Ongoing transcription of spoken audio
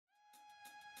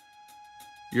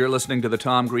You're listening to the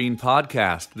Tom Green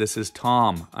Podcast. This is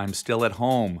Tom. I'm still at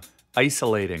home,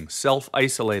 isolating,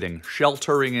 self-isolating,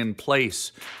 sheltering in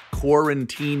place,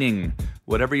 quarantining,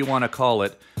 whatever you want to call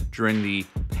it, during the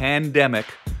pandemic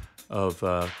of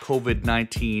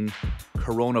COVID-19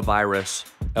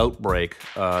 coronavirus outbreak.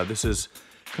 This is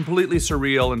completely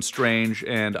surreal and strange,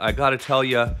 and I got to tell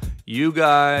you, you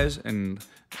guys and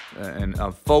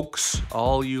folks,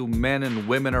 all you men and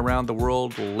women around the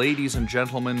world, ladies and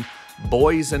gentlemen,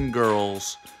 boys and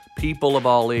girls, people of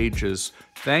all ages,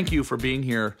 thank you for being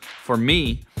here for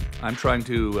me. I'm trying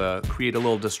to create a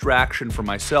little distraction for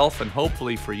myself and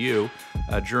hopefully for you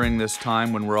during this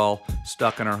time when we're all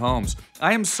stuck in our homes.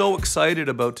 I am so excited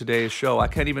about today's show. I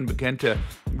can't even begin to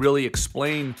really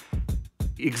explain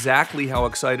exactly how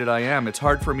excited I am. It's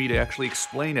hard for me to actually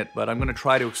explain it, but I'm going to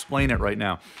try to explain it right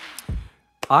now.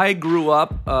 I grew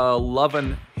up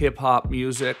loving hip-hop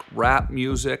music, rap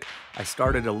music. I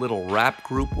started a little rap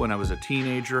group when I was a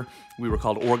teenager. We were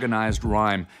called Organized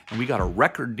Rhyme, and we got a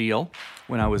record deal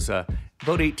when I was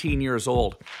about 18 years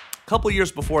old. A couple years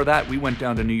before that, we went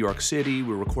down to New York City.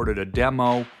 We recorded a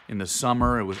demo in the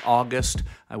summer. It was August.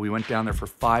 We went down there for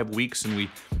 5 weeks, and we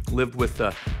lived with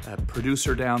a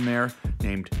producer down there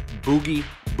named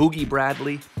Boogie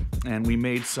Bradley. And we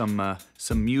made some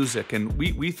music, and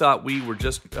we thought we were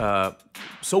just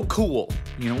so cool.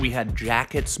 You know, we had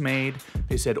jackets made.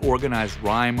 They said Organized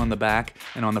Rhyme on the back,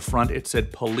 and on the front it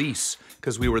said Police,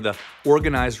 because we were the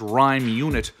Organized Rhyme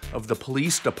unit of the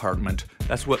police department.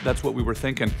 That's what we were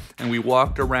thinking. And we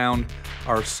walked around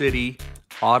our city,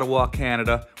 Ottawa,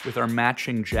 Canada, with our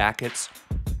matching jackets.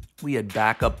 We had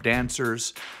backup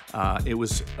dancers. It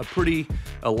was a pretty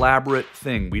elaborate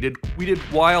thing. We did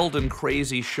wild and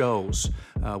crazy shows.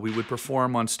 We would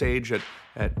perform on stage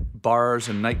at bars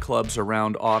and nightclubs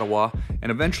around Ottawa,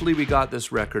 and eventually we got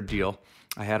this record deal.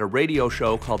 I had a radio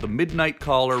show called the Midnight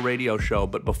Caller Radio Show,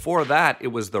 but before that, it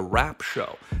was the rap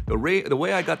show. The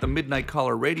way I got the Midnight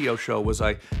Caller Radio Show was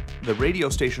the radio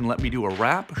station let me do a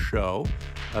rap show,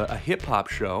 a hip-hop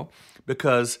show,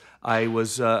 because I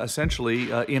was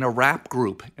essentially in a rap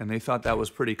group, and they thought that was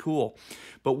pretty cool.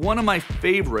 But one of my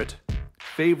favorite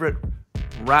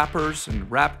rappers and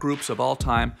rap groups of all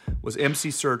time was MC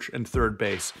Serch and Third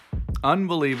Base.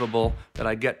 Unbelievable that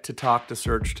I get to talk to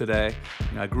Serch today.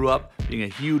 You know, I grew up being a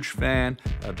huge fan.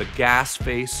 The Gas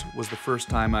Face was the first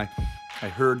time I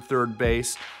heard Third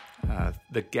Base.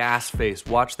 The Gas Face,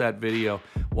 watch that video.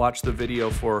 Watch the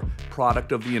video for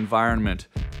Product of the Environment,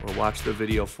 or watch the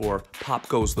video for Pop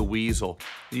Goes the Weasel.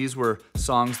 These were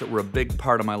songs that were a big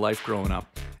part of my life growing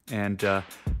up. And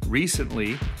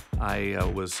recently, I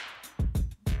was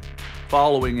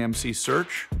following MC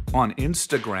Serch on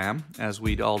Instagram, as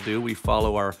we all do. We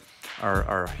follow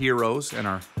our heroes and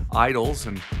our idols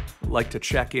and like to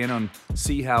check in on,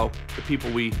 see how the people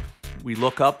we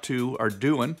look up to are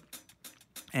doing.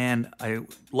 And I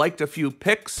liked a few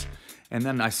pics, and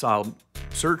then I saw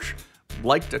Serch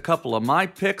liked a couple of my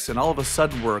pics, and all of a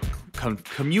sudden we're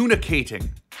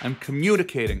communicating. I'm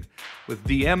communicating with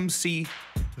the MC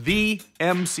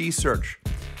Serch.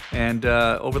 And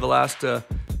over the last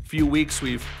few weeks,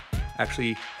 we've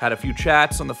actually had a few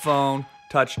chats on the phone,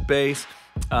 touched base.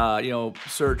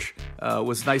 Serch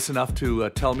was nice enough to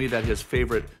tell me that his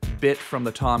favorite bit from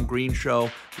the Tom Green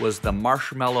Show was the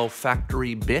Marshmallow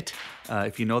Factory bit.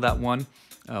 If you know that one,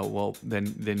 well,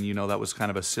 then you know that was kind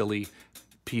of a silly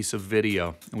piece of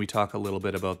video, and we talk a little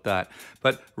bit about that.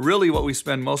 But really what we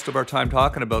spend most of our time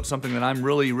talking about, something that I'm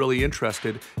really, really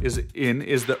interested is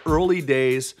the early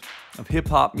days of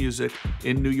hip-hop music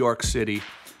in New York City,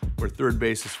 where Third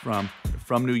Base is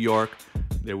from New York.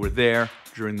 They were there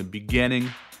during the beginning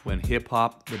when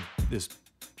hip-hop, this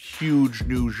huge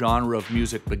new genre of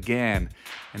music, began.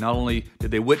 And not only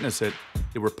did they witness it,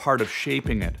 they were part of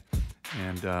shaping it.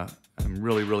 And I'm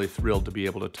really, really thrilled to be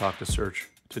able to talk to Serch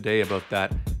today about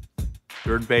that.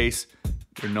 Third Base,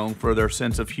 they're known for their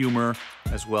sense of humor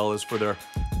as well as for their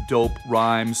dope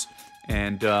rhymes.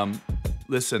 And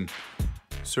listen,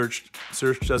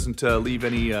 Serch doesn't leave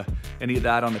any of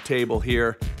that on the table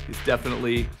here. He's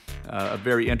definitely a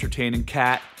very entertaining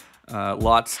cat.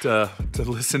 Lots to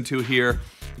listen to here,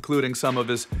 including some of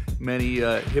his many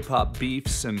hip-hop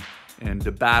beefs and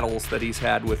battles that he's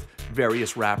had with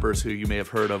various rappers who you may have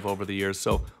heard of over the years.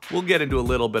 So we'll get into a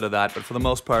little bit of that, but for the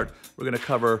most part, we're going to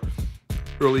cover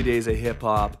early days of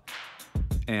hip-hop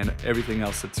and everything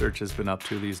else that Serch has been up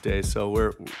to these days. So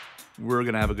we're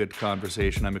going to have a good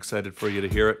conversation. I'm excited for you to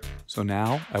hear it. So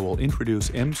now I will introduce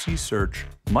MC Serch,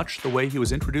 much the way he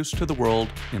was introduced to the world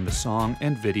in the song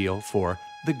and video for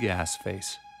The Gas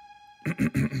Face.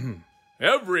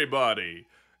 Everybody,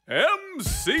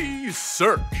 MC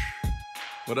Serch.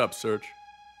 What up, Serch?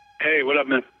 Hey, what up,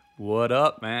 man? What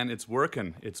up, man? It's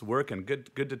working. It's working.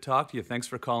 Good to talk to you. Thanks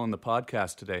for calling the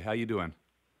podcast today. How you doing?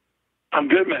 I'm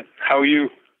good, man. How are you?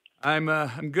 I'm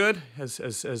good,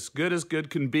 as good as good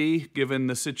can be given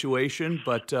the situation.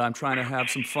 But I'm trying to have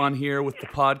some fun here with the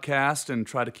podcast and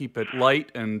try to keep it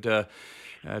light and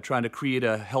trying to create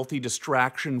a healthy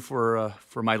distraction for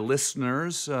my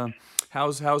listeners.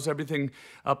 How's everything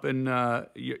up in?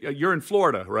 You're in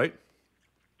Florida, right?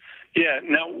 Yeah.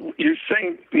 Now you're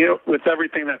saying, with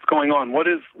everything that's going on, what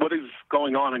is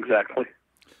going on exactly?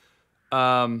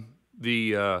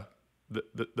 The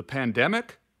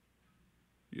pandemic.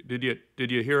 Did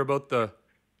you hear about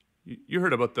you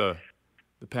heard about the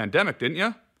pandemic, didn't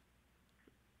you?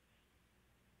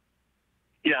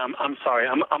 Yeah, I'm sorry.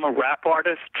 I'm a rap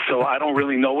artist, so I don't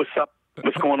really know what's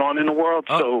going on in the world.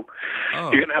 So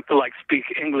you're gonna have to speak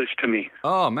English to me.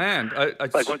 Oh man, I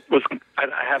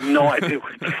have no idea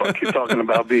what the fuck you're talking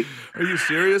about, B. Are you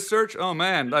serious, Serch? Oh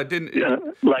man, I didn't. Yeah,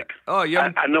 oh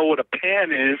yeah. I know what a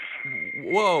pan is.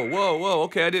 Whoa.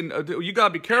 Okay, I didn't. You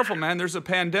gotta be careful, man. There's a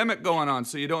pandemic going on,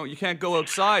 so you can't go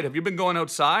outside. Have you been going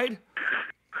outside?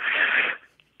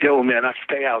 Yo, man, I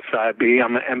stay outside, B.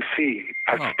 I'm an MC.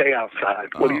 I stay outside.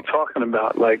 What are you talking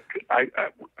about?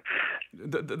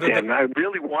 Damn, I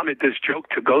really wanted this joke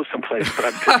to go someplace, but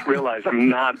I just realized I'm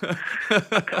not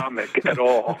a comic at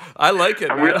all. I like it,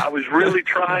 man. I was really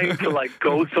trying to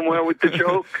go somewhere with the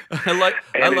joke.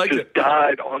 It just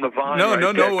died on the vine.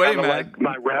 No way, man. Like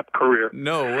my rap career.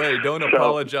 No way. Don't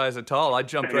apologize at all. I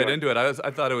jumped right into it.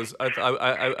 I thought it was.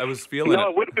 I was feeling it. No,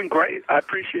 it would have been great. I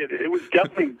appreciate it. It was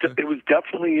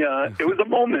definitely. It was a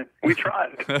moment. We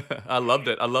tried. I loved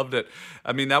it.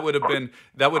 I mean, that would have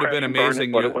been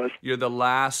amazing. You're the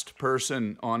last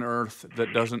person on Earth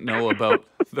that doesn't know about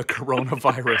the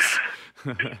coronavirus.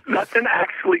 That's an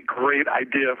actually great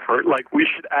idea for we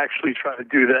should actually try to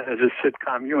do that as a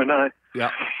sitcom, you and I. Yeah,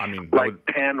 I mean,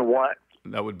 pan what?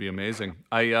 That would be amazing.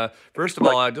 First of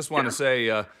all, I just want to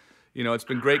say, it's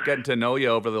been great getting to know you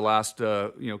over the last,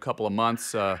 couple of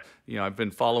months. I've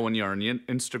been following you on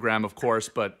Instagram, of course,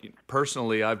 but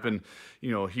personally, I've been,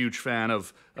 a huge fan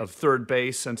of Third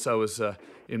Base since I was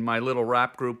in my little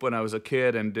rap group when I was a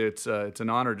kid, and it's an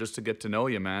honor just to get to know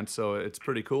you, man. So it's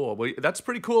pretty cool. Well, that's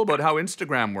pretty cool about how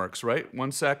Instagram works, right?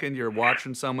 1 second you're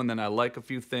watching someone, then I like a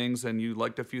few things, and you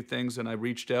liked a few things, and I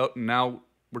reached out, and now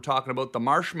we're talking about the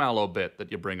marshmallow bit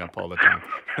that you bring up all the time.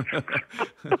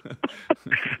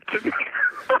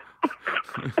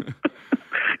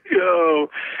 Yo,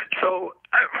 so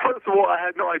first of all, I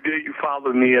had no idea you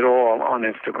followed me at all on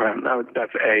Instagram.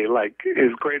 That's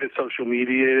as great as social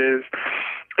media is,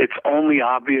 it's only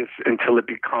obvious until it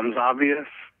becomes obvious.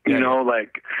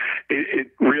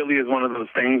 It really is one of those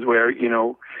things where,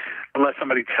 unless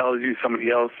somebody tells you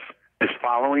somebody else is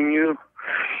following you.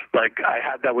 I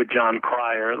had that with John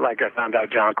Cryer. I found out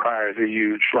John Cryer is a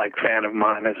huge fan of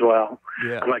mine as well.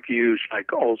 Yeah. I'm a huge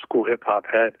old school hip hop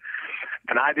head,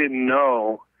 and I didn't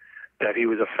know that he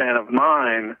was a fan of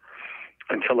mine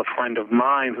until a friend of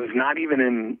mine who's not even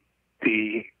in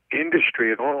the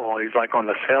industry at all. He's on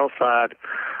the sales side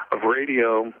of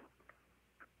radio.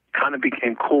 Kind of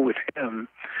became cool with him,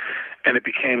 and it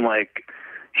became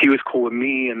he was cool with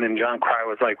me, and then John Cryer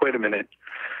was like, "Wait a minute,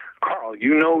 Carl,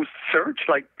 you know Serch?"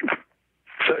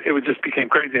 So it just became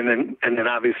crazy, and then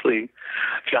obviously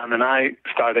John and I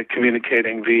started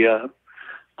communicating via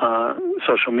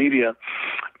social media.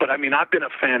 But I mean, I've been a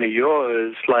fan of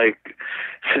yours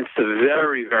since the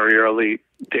very, very early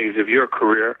days of your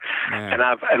career. Man. And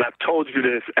I've told you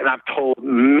this, and I've told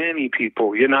many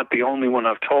people. You're not the only one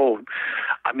I've told.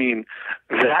 I mean,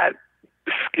 that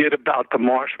skit about the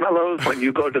marshmallows when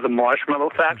you go to the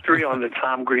marshmallow factory on the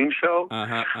Tom Green show,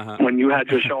 when you had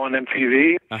your show on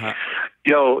MTV.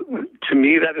 Yo, to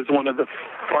me, that is one of the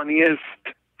funniest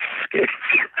skits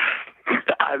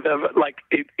I've ever,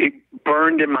 it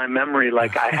burned in my memory. I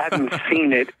hadn't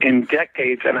seen it in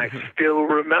decades, and I still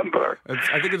remember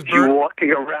I think it's you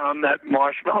walking around that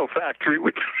marshmallow factory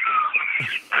with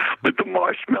the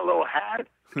marshmallow hat.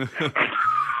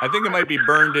 I think it might be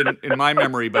burned in my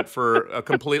memory, but for a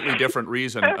completely different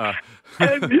reason.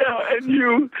 And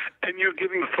you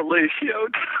giving fellatio.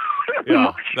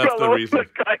 Yeah, that's the reason.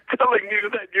 The guy telling you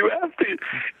that you have to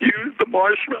use the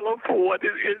marshmallow for what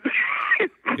it is.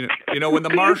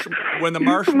 When the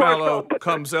marshmallow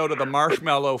comes out of the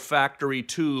marshmallow factory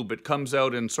tube, it comes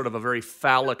out in sort of a very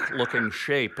phallic-looking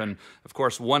shape, and of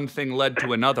course, one thing led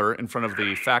to another in front of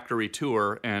the factory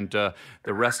tour, and the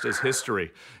rest is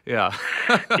history. Yeah.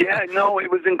 Yeah, no, it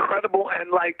was incredible, and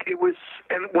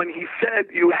and when he said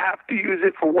you have to use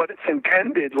it for what it's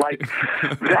intended,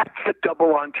 that's a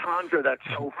double entendre. entendre that's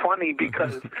so funny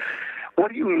because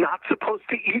what are you not supposed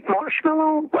to eat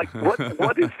marshmallow? Like what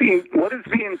is the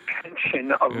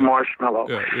intention of marshmallow?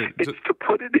 It's to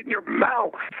put it in your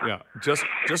mouth. Yeah, just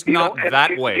not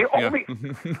that way.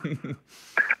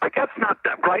 I guess not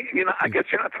that, right? I guess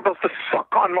you're not supposed to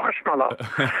suck on marshmallow.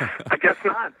 I guess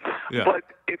not. Yeah. But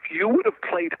if you would have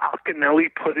played Akinelli,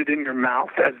 Put It in Your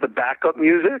Mouth as the backup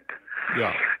music,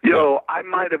 I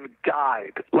might have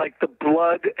died. Like the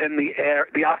blood and the air,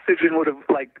 the oxygen would have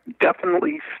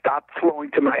definitely stopped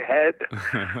flowing to my head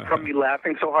from me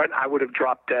laughing so hard. I would have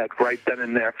dropped dead right then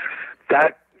and there.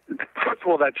 First of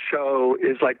all, that show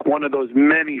is like one of those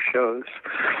many shows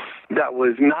that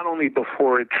was not only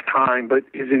before its time, but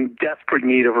is in desperate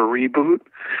need of a reboot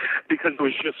because it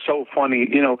was just so funny.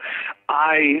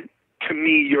 To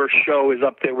me, your show is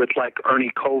up there with like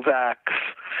Ernie Kovac's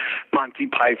Monty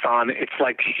Python. It's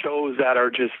like shows that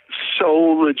are just so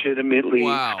legitimately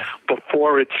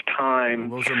before its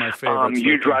time. Those are my favorites.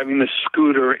 You driving the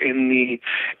scooter in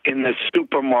the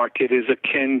supermarket is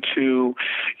akin to,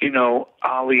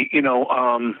 Ali,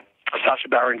 Sacha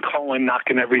Baron Cohen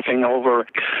knocking everything over.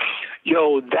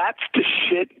 That's the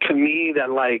shit to me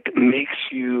that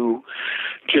makes you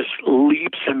just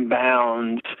leaps and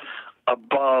bounds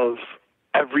above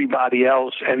everybody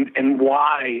else, and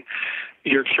why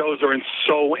your shows are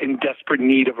so in desperate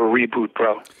need of a reboot,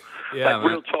 bro. Yeah,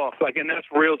 real talk. And that's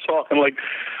real talk. And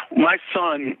my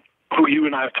son, who you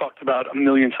and I have talked about a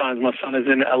million times, my son is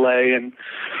in L.A., and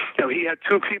he had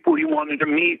two people he wanted to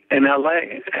meet in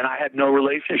L.A., and I had no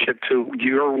relationship to.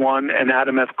 You're one, and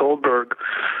Adam F. Goldberg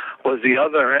was the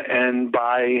other, and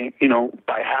by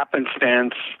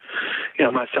happenstance,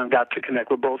 my son got to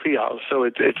connect with both of y'all. So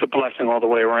it's a blessing all the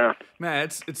way around. Man,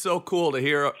 it's so cool to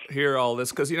hear all this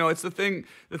because it's the thing.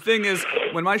 The thing is,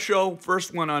 when my show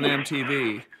first went on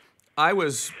MTV, I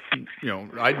was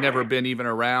I'd never been even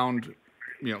around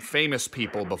famous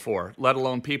people before, let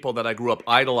alone people that I grew up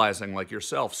idolizing like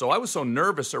yourself. So I was so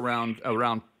nervous around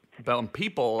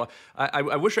people.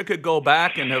 I wish I could go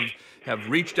back and have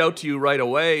reached out to you right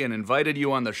away and invited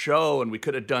you on the show, and we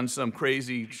could have done some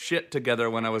crazy shit together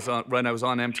when I was on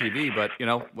MTV. But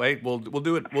wait, we'll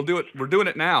do it. We're doing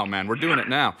it now, man. We're doing it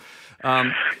now.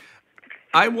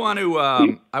 I want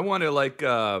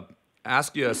to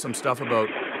ask you some stuff about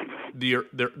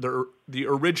the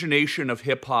origination of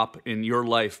hip hop in your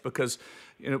life, because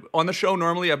on the show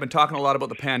normally I've been talking a lot about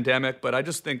the pandemic, but I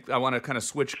just think I want to kind of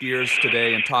switch gears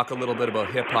today and talk a little bit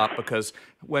about hip hop, because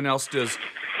when else does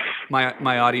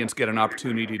my audience get an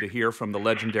opportunity to hear from the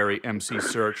legendary MC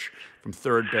Serch from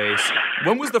Third Base?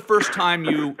 When was the first time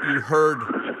you heard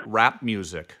rap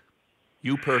music,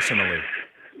 you personally?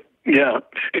 Yeah,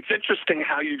 it's interesting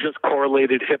how you just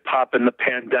correlated hip-hop and the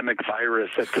pandemic virus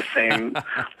at the same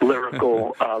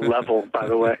lyrical level, by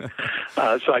the way.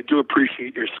 So I do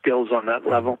appreciate your skills on that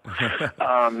level.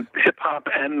 Hip-hop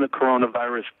and the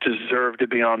coronavirus deserve to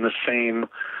be on the same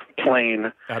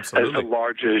plane Absolutely. as the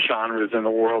largest genres in the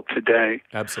world today.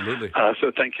 Absolutely.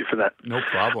 So thank you for that. No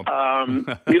problem.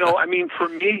 For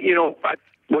me,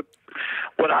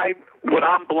 what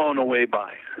I'm blown away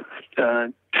by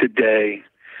today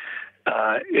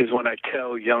is when I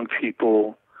tell young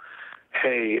people,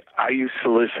 hey, I used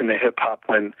to listen to hip-hop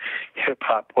when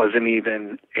hip-hop wasn't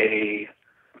even a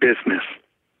business,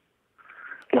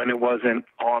 when it wasn't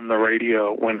on the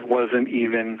radio, when it wasn't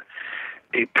even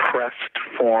a pressed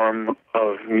form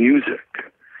of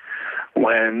music,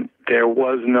 when there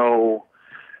was no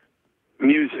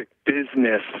music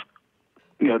business,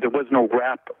 there was no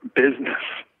rap business.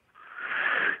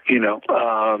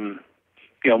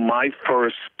 My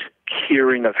first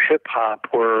hearing of hip hop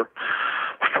were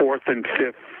fourth and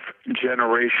fifth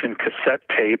generation cassette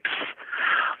tapes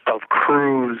of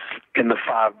crews in the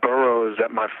five boroughs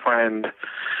that my friend,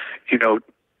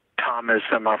 Thomas,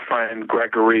 and my friend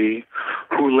Gregory,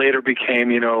 who later became,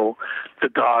 the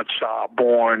God Shah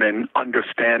Born and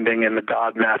Understanding and the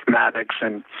God Mathematics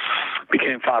and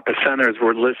became 5 percenters,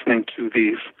 were listening to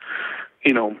these,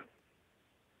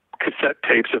 cassette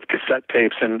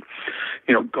tapes and,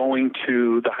 going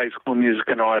to the High School Music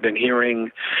and Art and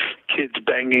hearing kids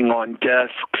banging on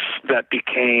desks that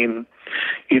became,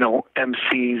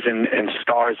 MCs and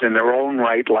stars in their own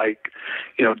right, like,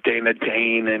 Dana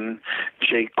Dane and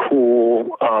Jay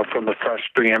Cool from the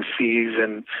Fresh 3 MCs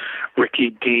and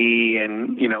Ricky D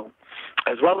and,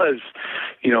 as well as,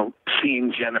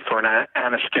 seeing Jennifer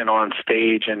Aniston on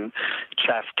stage and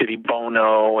Chastity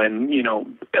Bono and,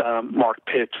 Mark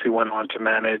Pitts, who went on to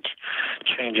manage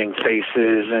Changing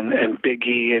Faces and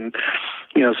Biggie. And,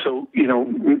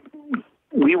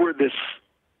 we were this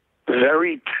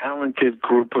very talented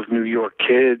group of New York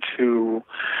kids who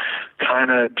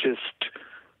kind of just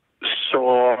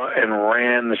saw and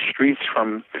ran the streets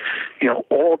from,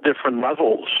 all different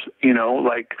levels,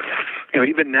 like,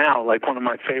 even now, like one of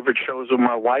my favorite shows with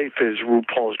my wife is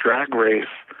RuPaul's Drag Race.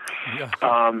 Yeah.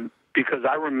 Because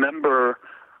I remember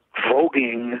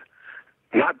voguing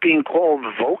not being called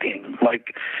voguing.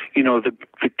 Like,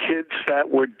 the kids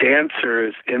that were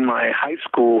dancers in my high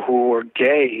school who were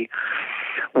gay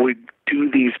would do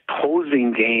these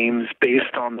posing games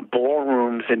based on the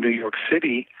ballrooms in New York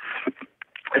City.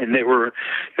 And they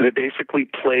basically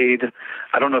played,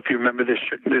 I don't know if you remember this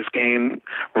game,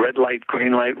 red light,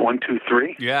 green light, 1, 2,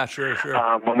 3. Yeah, sure.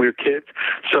 When we were kids.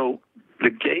 So the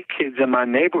gay kids in my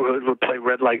neighborhood would play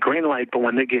red light, green light, but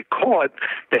when they get caught,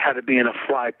 they had to be in a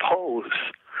fly pose.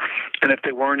 And if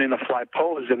they weren't in a fly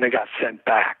pose, then they got sent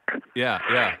back. Yeah.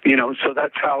 So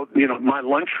that's how, my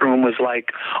lunchroom was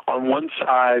like, on one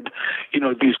side,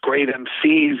 these great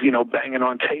MCs, banging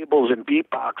on tables and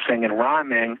beatboxing and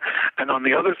rhyming. And on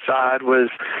the other side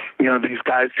was, these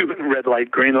guys doing red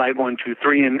light, green light, 1, 2,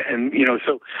 3. And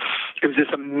so it was this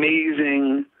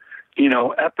amazing,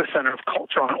 epicenter of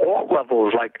culture on all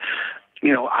levels. Like,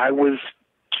 I was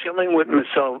chilling with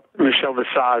Michelle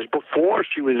Visage before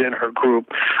she was in her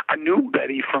group. I knew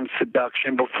Betty from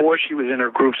Seduction before she was in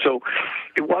her group. So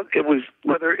it was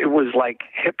whether it was like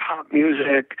hip hop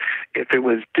music, if it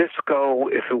was disco,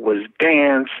 if it was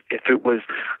dance, if it was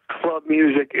club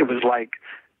music, it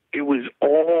was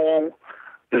all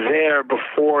there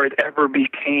before it ever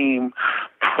became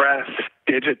press,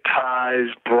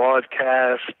 digitized,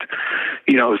 broadcast,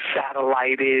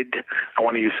 satellited. I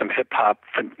want to use some hip-hop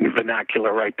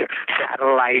vernacular right there.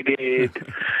 Satellited,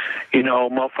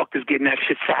 motherfuckers getting that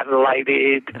shit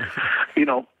satellited,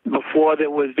 before there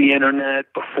was the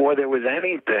internet, before there was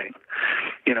anything,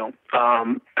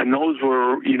 and those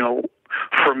were,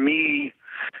 for me,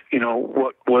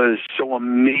 what was so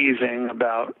amazing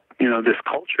about this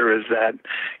culture is that,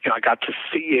 I got to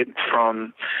see it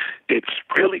from it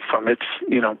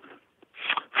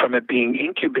being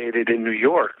incubated in New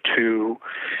York to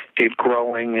it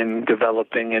growing and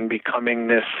developing and becoming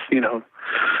this, the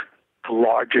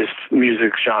largest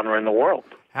music genre in the world.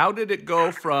 How did it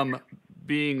go from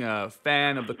being a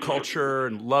fan of the culture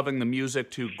and loving the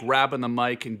music to grabbing the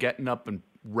mic and getting up and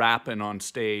rapping on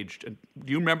stage? Do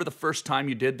you remember the first time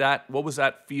you did that? What was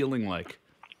that feeling like?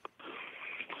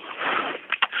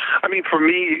 I mean, for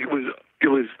me, it was,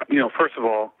 first of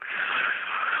all,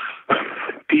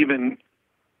 even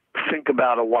think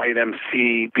about a white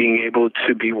MC being able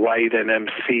to be white and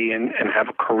MC and have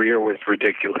a career was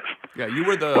ridiculous. Yeah, you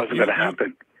were the wasn't going to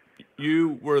happen.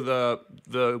 You were the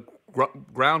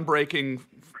groundbreaking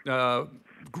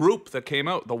group that came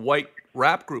out, the white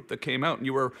rap group that came out, and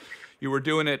you were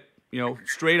doing it,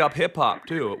 straight up hip hop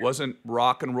too. It wasn't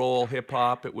rock and roll hip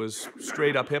hop. It was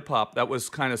straight up hip hop. That was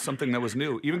kind of something that was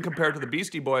new, even compared to the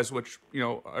Beastie Boys, which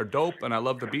are dope, and I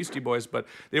love the Beastie Boys, but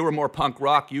they were more punk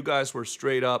rock. You guys were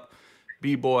straight up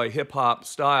b-boy hip hop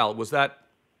style.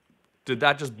 Did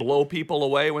that just blow people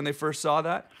away when they first saw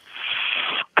that?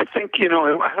 I think I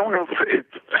don't know if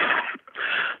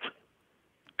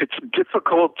it's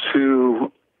difficult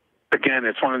to. Again,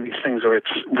 it's one of these things where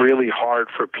it's really hard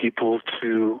for people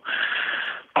to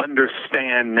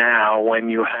understand now when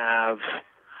you have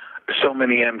so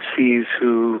many MCs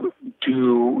who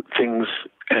do things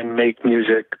and make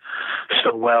music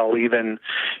so well. Even,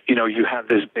 you have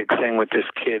this big thing with this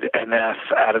kid NF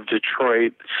out of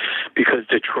Detroit because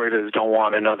Detroiters don't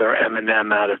want another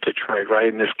Eminem out of Detroit,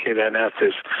 right? And this kid NF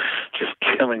is just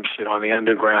killing shit on the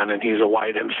underground, and he's a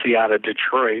white MC out of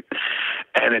Detroit.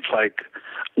 And it's like,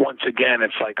 once again,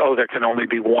 it's like, oh, there can only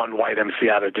be one white MC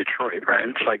out of Detroit, right?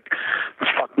 It's like,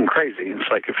 it's fucking crazy. It's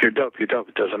like, if you're dope, you're dope.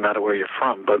 It doesn't matter where you're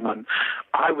from. But when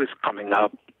I was coming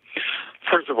up,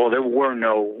 first of all, there were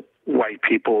no white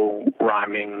people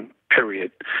rhyming,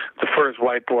 period. The first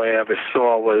white boy I ever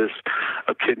saw was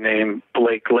a kid named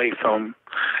Blake Latham,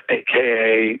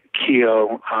 a.k.a.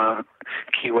 Keo,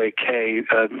 Kiwe K,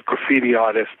 a graffiti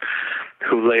artist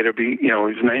who later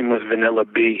his name was Vanilla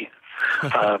B.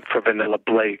 For Vanilla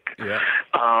Blake. Yeah.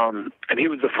 And he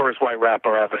was the first white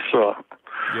rapper I ever saw.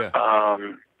 Yeah.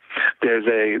 There's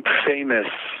a famous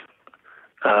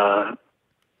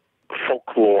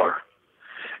folklore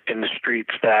in the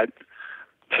streets that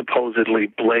supposedly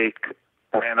Blake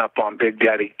ran up on Big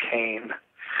Daddy Kane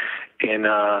in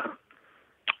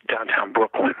downtown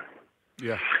Brooklyn.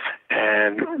 Yeah.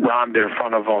 And rhymed in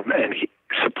front of him, and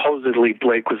supposedly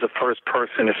Blake was the first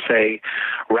person to say,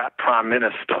 "Rap Prime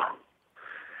Minister."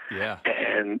 Yeah.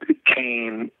 And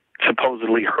Kane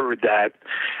supposedly heard that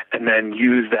and then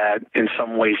used that in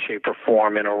some way, shape, or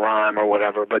form in a rhyme or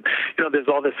whatever. But, there's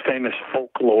all this famous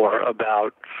folklore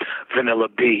about Vanilla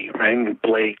B, right? And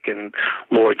Blake and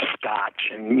Lord Scotch.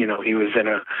 And, he was in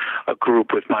a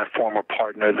group with my former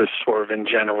partner, the Swervin'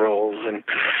 Generals. And,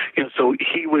 so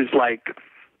he was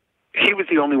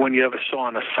the only one you ever saw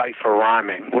in a cipher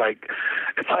rhyming. Like,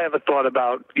 if I ever thought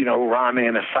about, rhyming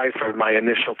in a cipher, my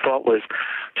initial thought was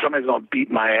somebody's going to beat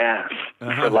my ass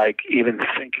for, even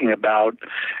thinking about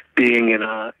being in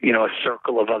a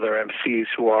circle of other MCs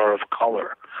who are of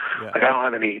color. Yeah. I don't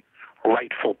have any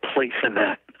rightful place in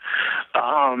that.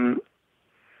 And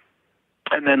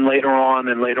then later on,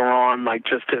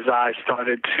 just as I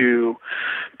started to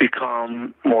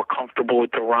become more comfortable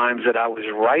with the rhymes that I was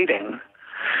writing,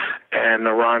 and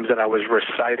the rhymes that I was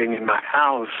reciting in my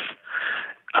house,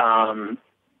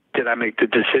 did I make the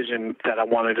decision that I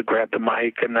wanted to grab the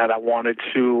mic and that I wanted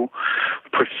to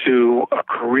pursue a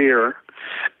career.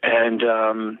 And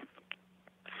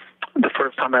the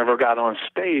first time I ever got on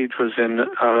stage was in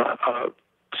a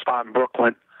spot in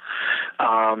Brooklyn.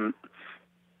 And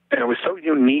it was so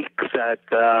unique that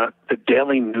the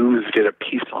Daily News did a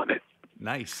piece on it.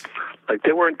 Nice. Like,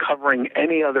 they weren't covering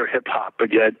any other hip hop,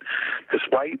 but yet this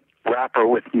white rapper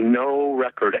with no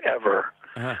record ever,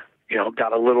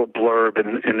 got a little blurb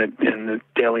in the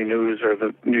Daily News or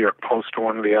the New York Post or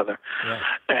one or the other. Yeah.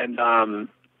 And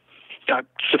that's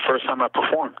the first time I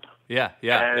performed. Yeah.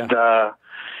 And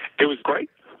it was great.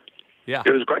 Yeah.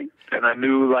 It was great. And I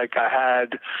knew I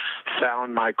had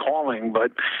found my calling,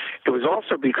 but it was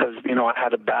also because, I had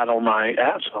to battle my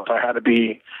ass off. I had to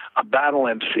be a battle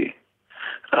MC.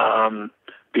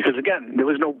 Because again, there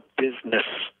was no business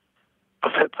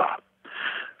of hip hop.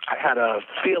 I had a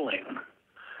feeling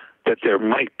that there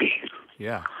might be.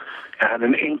 Yeah. I had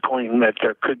an inkling that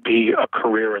there could be a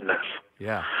career in this.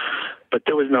 Yeah. But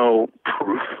there was no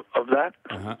proof of that.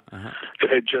 It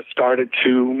had just started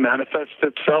to manifest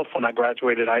itself when I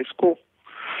graduated high school.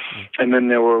 And then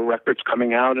there were records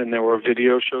coming out and there were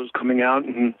video shows coming out,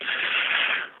 and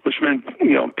which meant,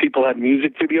 people had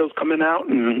music videos coming out,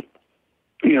 and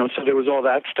so there was all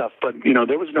that stuff, but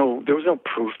there was no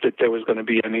proof that there was going to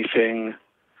be anything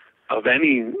of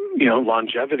any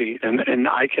longevity, and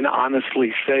I can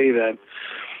honestly say that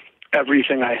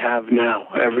everything I have now,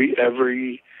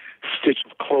 every stitch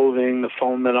of clothing, the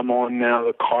phone that I'm on now,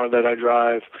 the car that I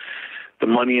drive, the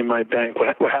money in my bank,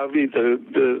 what have you,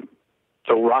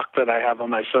 the rock that I have on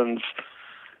my son's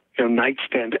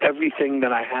nightstand, everything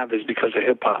that I have is because of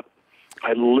hip hop.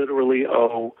 I literally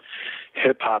owe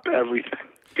hip hop everything.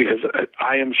 Because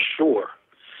I am sure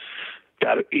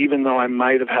that even though I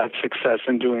might have had success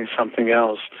in doing something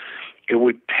else, it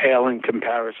would pale in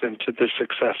comparison to the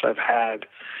success I've had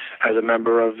as a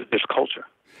member of this culture.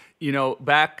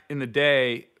 Back in the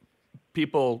day,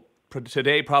 people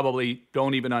today probably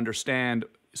don't even understand,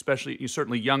 especially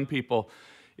certainly young people,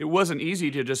 it wasn't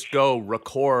easy to just go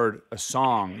record a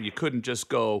song. You couldn't just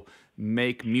go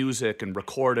make music and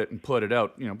record it and put it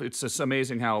out. It's just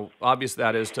amazing how obvious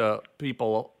that is to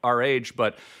people our age,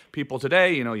 but people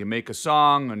today, you make a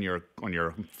song on your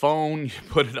phone, you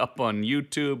put it up on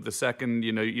YouTube. The second,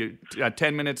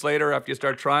 10 minutes later after you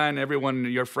start trying, everyone,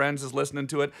 your friends is listening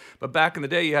to it. But back in the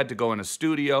day, you had to go in a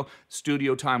studio.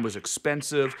 Studio time was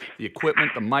expensive. The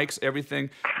equipment, the mics,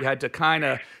 everything. You had to kind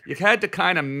of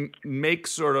make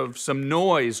sort of some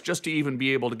noise just to even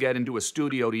be able to get into a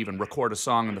studio to even record a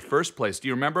song in the first place. Do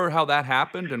you remember how that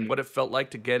happened and what it felt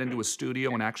like to get into a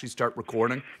studio and actually start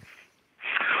recording?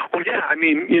 Well, yeah,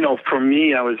 for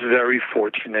me, I was very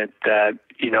fortunate that,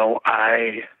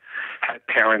 I had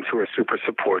parents who were super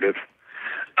supportive.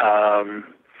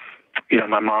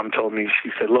 My mom told me,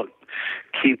 she said, look,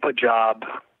 keep a job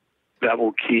that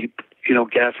will keep,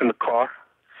 gas in the car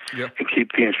and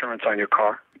keep the insurance on your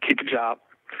car. Keep a job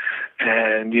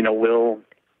and,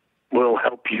 we'll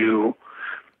help you,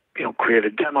 create a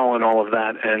demo and all of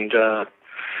that. And,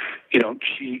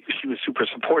 she was super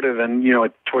supportive, and,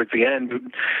 towards the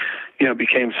end,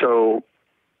 became so,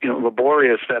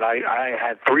 laborious that I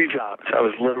had 3 jobs. I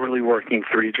was literally working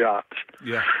 3 jobs.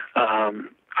 Yeah.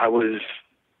 I was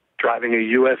driving a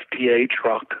USDA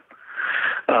truck,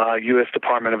 U.S.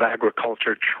 Department of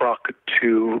Agriculture truck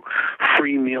to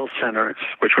free meal centers,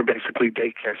 which were basically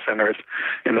daycare centers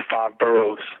in the 5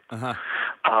 boroughs.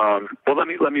 Well, let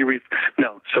me read.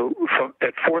 No, so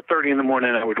at 4:30 in the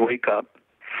morning, I would wake up.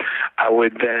 I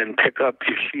would then pick up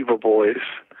yeshiva boys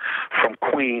from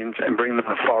Queens and bring them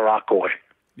to Far Rockaway.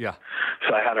 Yeah.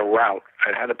 So I had a route.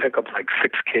 I had to pick up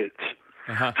 6 kids.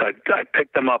 So I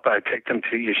picked them up. I'd take them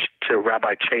to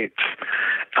Rabbi Chait's,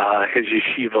 his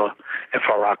yeshiva in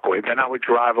Far Rockaway. Then I would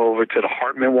drive over to the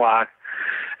Hartman Y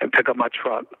and pick up my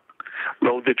truck,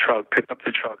 load the truck, pick up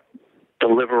the truck,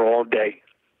 deliver all day,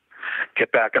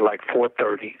 get back at like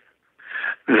 4:30.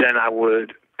 Then I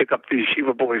would pick up the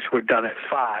yeshiva boys who were done at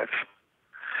 5,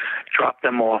 drop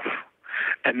them off,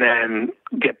 and then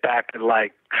get back at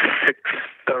like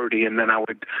 6:30, and then I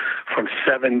would, from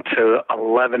 7 to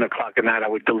 11 o'clock at night, I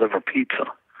would deliver pizza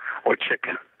or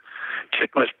chicken.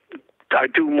 I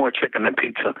do more chicken than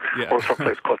pizza. Yeah. Or for a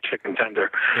place called Chicken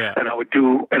Tender, Yeah. and I would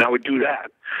do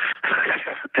that,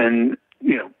 and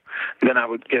then I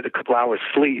would get a couple hours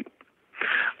sleep.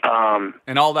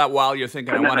 And all that while you're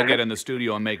thinking, I want to get in the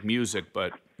studio and make music,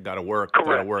 but got to work,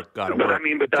 got to work. But I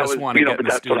mean, but that Just was, want to get in the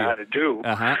that's studio. what I had to do.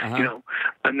 Uh-huh.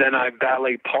 And then I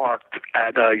valet parked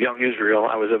at Young Israel.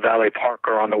 I was a valet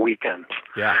parker on the weekends.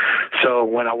 Yeah. So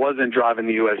when I wasn't driving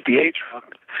the USDA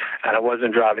truck and I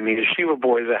wasn't driving the yeshiva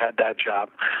boys, I had that job.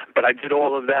 But I did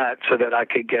all of that so that I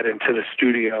could get into the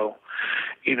studio,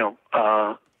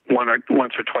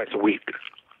 once or twice a week.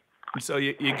 So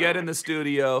you get in the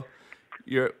studio.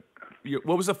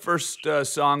 What was the first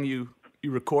song you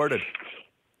recorded?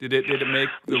 Did it make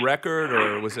the record,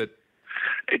 or was it?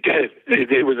 It did.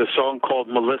 It was a song called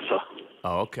Melissa.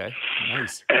 Oh, okay,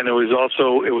 nice. And it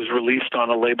was released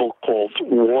on a label called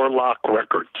Warlock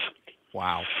Records.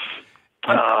 Wow.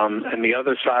 And the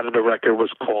other side of the record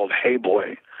was called Hey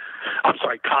Boy. I'm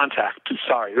sorry, Contact.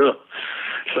 Sorry. Ugh.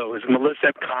 So it was Melissa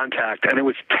and Contact, and it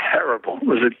was terrible. It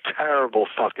was a terrible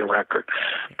fucking record.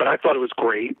 But I thought it was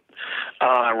great.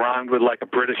 I rhymed with like a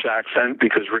British accent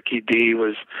because Ricky D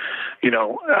was,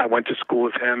 I went to school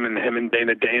with him and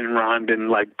Dana Dane rhymed in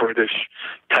like British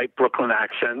type Brooklyn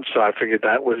accents. So I figured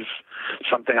that was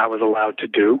something I was allowed to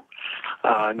do.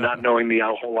 Not knowing the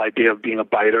whole idea of being a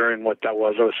biter and what that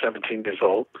was. I was 17 years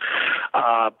old.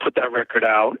 Put that record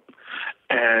out.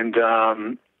 And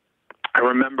I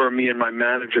remember me and my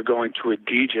manager going to a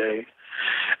DJ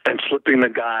and slipping the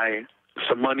guy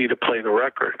some money to play the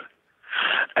record.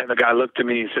 And the guy looked at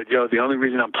me and said, "Yo, the only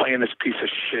reason I'm playing this piece of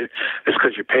shit is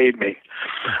because you paid me."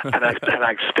 And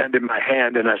I extended my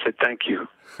hand and I said, "Thank you."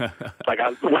 Like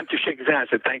I went to shake his hand. I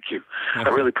said, "Thank you. I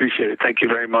really appreciate it. Thank you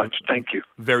very much. Thank you."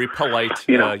 Very polite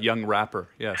young rapper.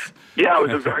 Yes. Yeah, I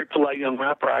was a very polite young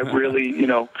rapper. I really,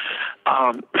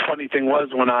 funny thing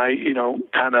was when I,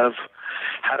 kind of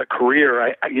had a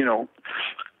career,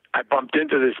 I bumped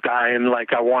into this guy and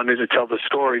like I wanted to tell the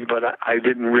story, but I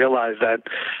didn't realize that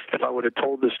if I would have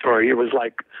told the story, it was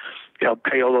like,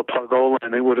 payola plugola,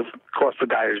 and it would have cost the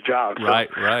guy his job. So, Right.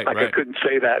 I couldn't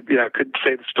say that. I couldn't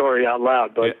say the story out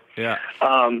loud. But yeah.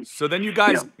 So then you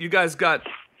guys got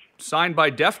signed by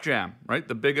Def Jam, right?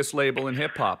 The biggest label in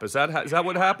hip hop. Is that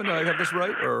what happened? Did I have this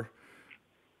right? Or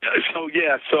So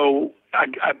I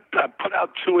put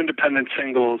out 2 independent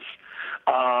singles.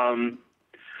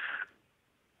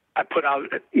 I put out,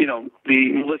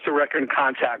 the Melissa record and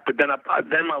Contact, but then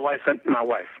my wife,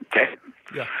 okay?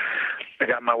 Yeah. I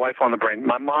got my wife on the brain.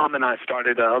 My mom and I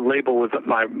started a label with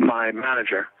my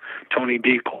manager, Tony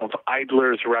D, called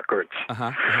Idlers Records.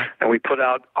 And we put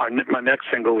out my next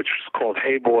single, which was called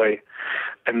Hey Boy,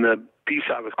 and the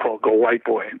B-side was called Go White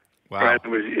Boy. Wow. Right?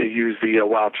 It used the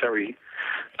Wild Cherry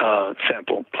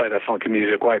sample, Play That Funky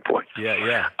Music, White Boy.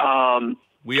 Yeah.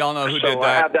 We all know who did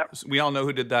that. We all know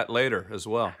who did that later as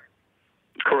well.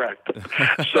 Correct.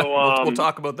 So we'll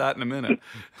talk about that in a minute.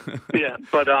 Yeah,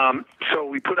 but so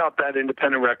we put out that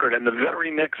independent record, and the very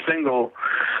next single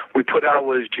we put out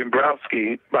was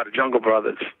Jimbrowski by the Jungle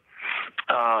Brothers.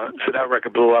 So that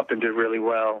record blew up and did really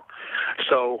well.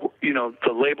 So,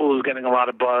 the label was getting a lot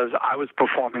of buzz. I was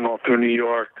performing all through New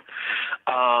York.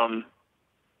 I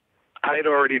had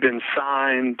already been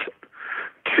signed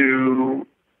to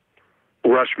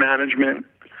Rush Management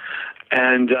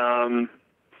and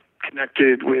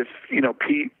connected with,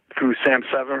 Pete through Sam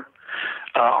Sever,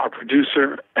 our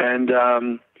producer. And,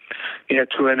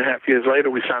 2.5 years later,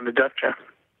 we signed to Def Jam.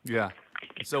 Yeah.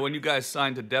 So when you guys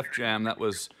signed to Def Jam, that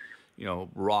was,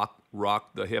 rock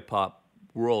the hip hop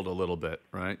world a little bit,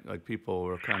 right? Like people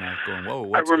were kind of going, "Whoa!"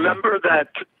 What's I remember that.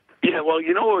 Yeah. Well,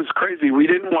 it was crazy. We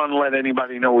didn't want to let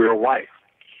anybody know we were white.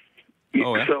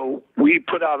 Oh, yeah? So when we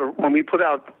put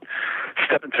out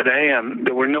Steppin' to the AM,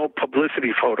 there were no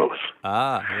publicity photos.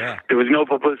 Yeah. There was no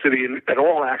publicity at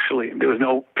all, actually. There was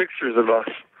no pictures of us.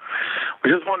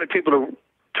 We just wanted people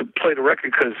to play the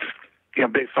record because,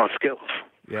 based on skills.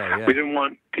 Yeah. We didn't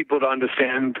want people to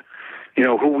understand,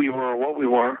 who we were or what we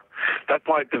were. That's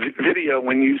why the video,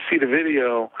 when you see the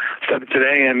video, Steppin' to the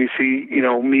AM, you see,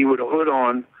 me with a hood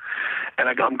on,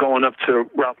 and I'm going up to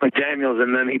Ralph McDaniels,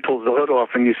 and then he pulls the hood off,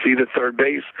 and you see the third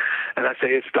base, and I say,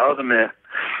 it's the other man,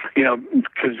 you know,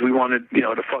 because we wanted, you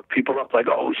know, to fuck people up, like,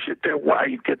 oh shit, they're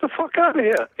white, get the fuck out of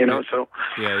here, you know. So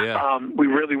we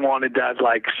really wanted that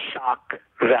like shock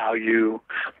value,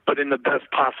 but in the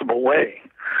best possible way,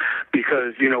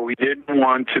 because, you know, we didn't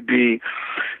want to be,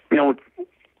 you know,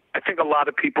 I think a lot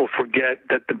of people forget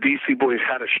that the Beastie Boys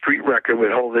had a street record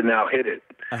with Hold It Now Hit It.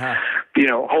 You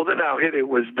know, Hold It Now Hit It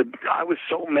I was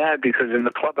so mad because in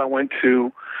the club I went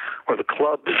to, or the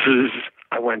clubs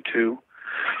I went to,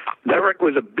 that record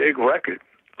was a big record.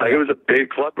 Like, it was a big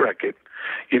club record.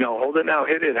 You know, Hold It Now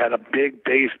Hit It had a big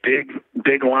bass,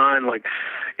 big line. Like,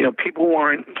 you know, people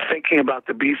weren't thinking about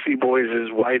the Beastie Boys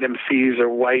as white MCs or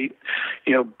white,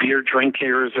 you know, beer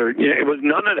drinkers, or, you know, it was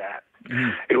none of that.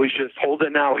 It was just Hold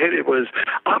It Now Hit It was,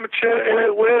 I'm a chill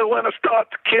when I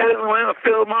start to kill, when I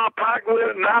fill my pocket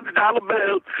with a $90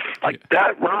 bill. Like,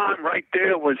 that rhyme right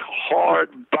there was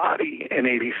hard body in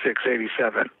 86,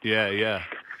 87. Yeah.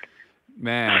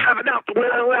 Man. Having out the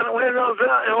windows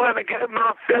and when I get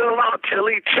my fill on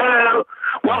Chili Chow.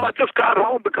 Well, I just got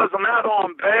home because I'm out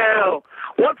on bail.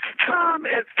 What's the time?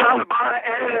 It's time to buy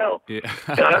ale. Yeah.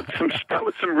 That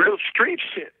was some real street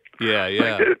shit. Yeah.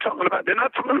 Like, they're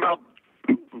not talking about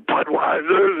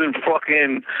Budweisers and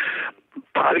fucking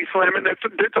body slamming.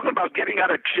 They're talking about getting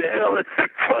out of jail and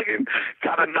fucking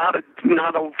got not a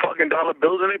fucking dollar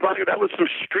bills or anybody. That was some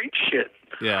street shit.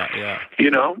 Yeah. You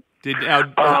know?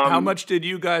 How much did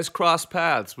you guys cross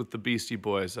paths with the Beastie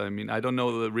Boys? I mean, I don't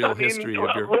know the real history of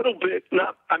your... A little bit.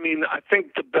 I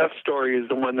think the best story is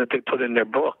the one that they put in their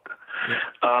book.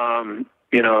 Yeah.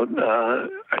 You know,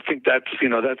 I think that's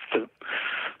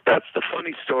the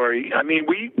funny story. I mean,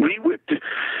 we would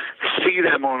see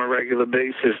them on a regular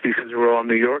basis because we're all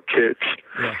New York kids.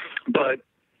 Yeah. But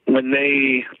when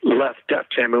they left Def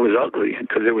Jam, it was ugly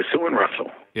because they were suing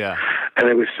Russell. Yeah. And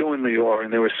they were suing New York,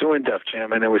 and they were suing Def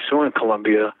Jam, and they were suing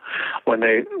Columbia when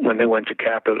they went to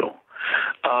Capitol.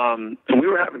 And we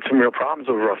were having some real problems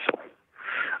with Russell.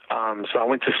 So I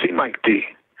went to see Mike D.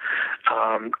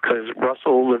 Because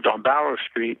Russell lived on Barrow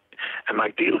Street, and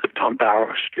Mike D lived on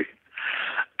Barrow Street.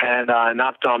 And I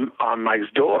knocked on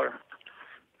Mike's door,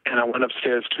 and I went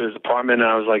upstairs to his apartment, and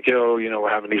I was like, yo, you know, we're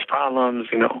having these problems,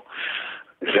 you know,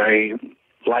 is there any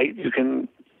light you can,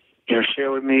 you know,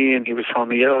 share with me? And he was telling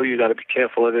me, yo, you got to be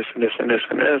careful of this and this and this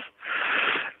and this.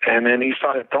 And then he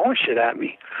started throwing shit at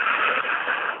me.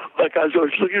 Like, as I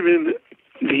was looking in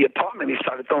the apartment, he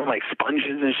started throwing, like,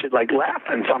 sponges and shit, like,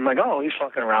 laughing. So I'm like, oh, he's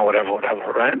fucking around, whatever,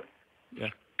 right?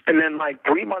 Yeah. And then, like,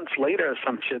 3 months later or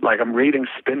some shit, like, I'm reading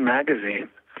Spin Magazine.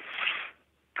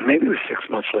 Maybe it was 6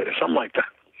 months later, something like that.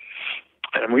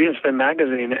 And I'm reading Spin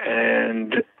Magazine,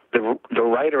 and the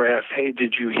writer asked, hey,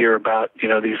 did you hear about, you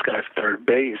know, these guys' third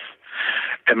base?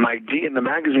 And Mike D in the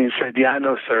magazine said, yeah, I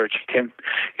know Serch.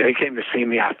 He came to see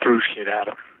me. I threw shit at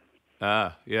him.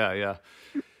 Yeah.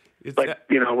 It's like,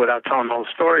 you know, without telling the whole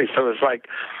story. So it's like,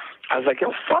 I was like,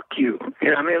 yo, fuck you.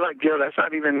 You know what I mean? Like, yo, that's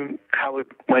not even how it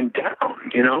went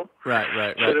down, you know?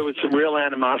 Right. So there was some real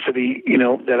animosity, you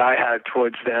know, that I had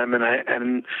towards them,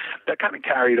 and that kind of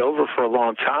carried over for a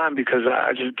long time because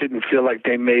I just didn't feel like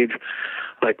they made,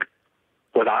 like,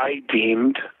 what I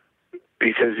deemed,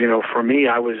 because, you know, for me,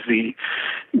 I was I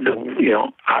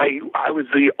was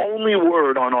the only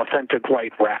word on authentic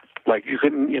white rap. Like, you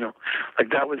couldn't, you know,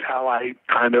 like, that was how I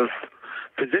kind of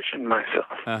positioned myself.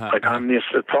 Like, I'm this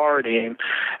authority,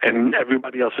 and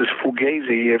everybody else is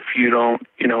fugazi if you don't,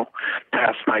 you know,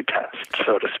 pass my test,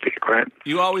 so to speak, right?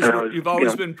 You've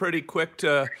always been pretty quick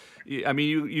to, I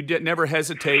mean, you never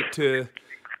hesitate to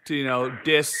you know,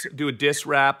 do a diss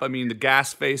rap. I mean, the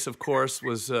Gas Face, of course,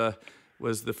 was the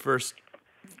first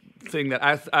thing that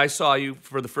I saw you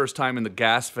for the first time in the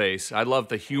Gas Face. I loved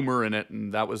the humor in it,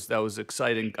 and that was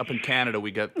exciting. Up in Canada,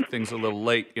 we get things a little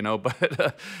late, you know,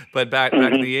 but back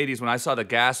in the 80s when I saw the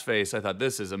Gas Face, I thought,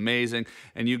 this is amazing.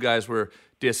 And you guys were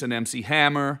dissing MC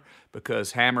Hammer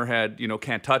because Hammer had, you know,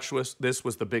 Can't Touch This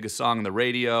was the biggest song on the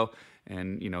radio,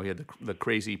 and, you know, he had the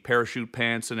crazy parachute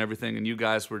pants and everything, and you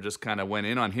guys were just kind of went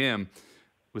in on him.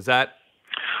 Was that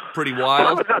pretty wild?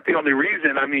 Well, that was not the only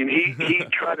reason. I mean, he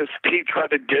tried to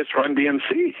diss Run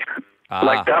DMC.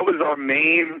 Like, that was our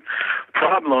main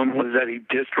problem, was that he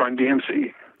dissed Run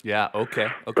DMC. Yeah. Okay.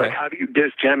 Like, how do you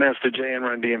diss Jam Master Jay and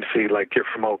Run DMC? Like, you're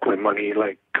from Oakland, money.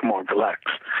 Like, come on, relax.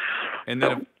 And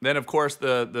then of course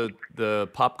the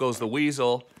Pop Goes the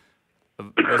Weasel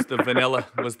was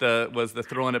the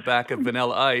throwing it back at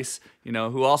Vanilla Ice. You know,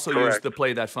 who also used to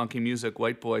play that funky music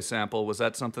White Boy sample. Was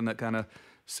that something that kind of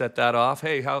set that off?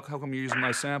 Hey, how come you're using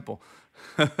my sample?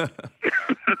 No.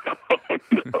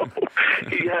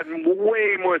 He had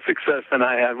way more success than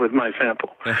I had with my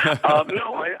sample.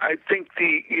 No, I think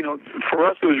for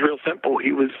us it was real simple.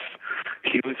 He was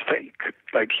fake.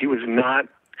 Like, he was not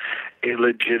a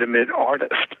legitimate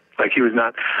artist. Like, he was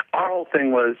not. Our whole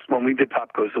thing was, when we did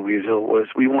Pop Goes the Weasel, was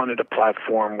we wanted a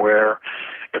platform where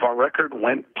if our record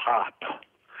went pop,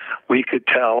 we could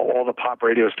tell all the pop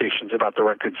radio stations about the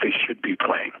records they should be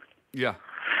playing. Yeah.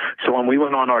 So when we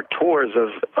went on our tours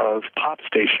of pop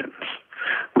stations,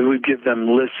 we would give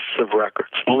them lists of records,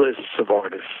 lists of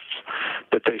artists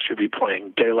that they should be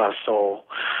playing. De La Soul,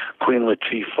 Queen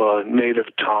Latifah, Native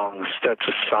Tongue,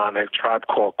 Stetsasonic, Tribe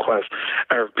Called Quest,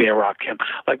 Eric B. and Rakim.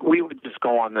 Like, we would just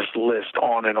go on this list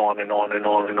on and on and on and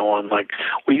on and on. Like,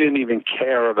 we didn't even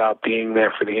care about being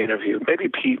there for the interview. Maybe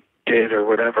Pete did or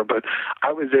whatever, but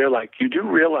I was there like, you do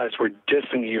realize we're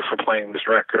dissing you for playing this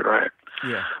record, right?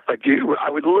 Yeah. Like, I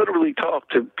would literally talk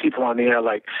to people on the air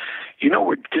like,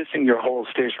 we're dissing your whole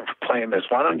station for playing this.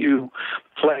 Why don't you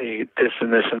play this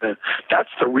and this and this? That's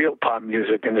the real pop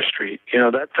music in the street.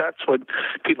 That's what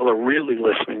people are really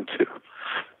listening to.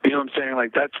 You know what I'm saying?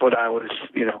 Like, that's what I was,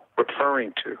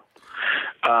 referring to.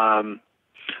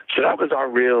 So that was our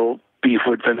real beef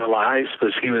with Vanilla Ice,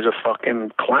 was he was a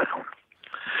fucking clown.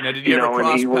 Now, did you ever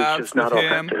cross paths with him?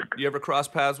 Authentic. You ever cross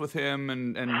paths with him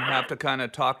and have to kind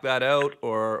of talk that out,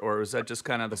 or is that just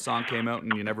kind of the song came out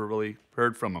and you never really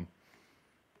heard from him?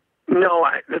 No,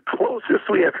 the closest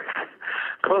we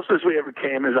ever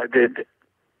came is I did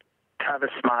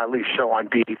Tavis Smiley's show on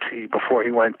BET before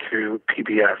he went to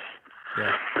PBS.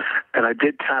 Yeah. And I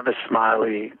did Tavis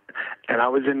Smiley, and I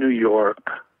was in New York,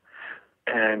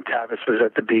 and Tavis was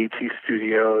at the BET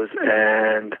studios,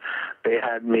 and they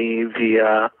had me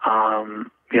via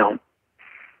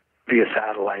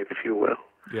satellite, if you will.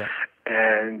 Yeah.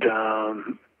 And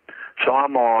so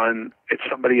I'm on, it's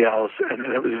somebody else, and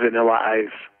it was Vanilla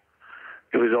Ice.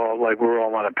 It was all like we were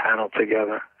all on a panel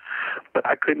together. But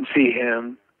I couldn't see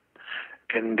him,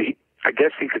 and I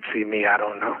guess he could see me, I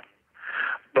don't know.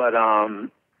 But,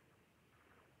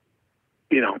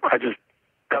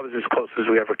 that was as close as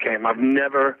we ever came. I've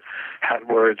never had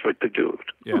words with the dude.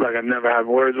 Yeah. Like, I've never had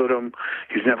words with him.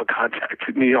 He's never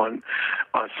contacted me on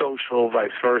social,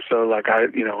 vice versa. Like, I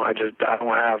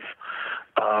don't have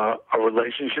a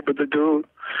relationship with the dude.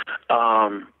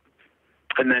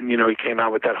 And then, he came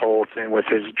out with that whole thing with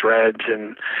his dreads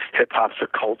and hip-hop's a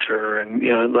culture. And,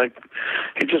 like,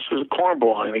 he just was a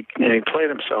cornball, and he played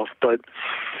himself. But,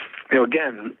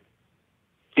 again,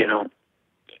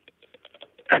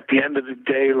 at the end of the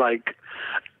day, like,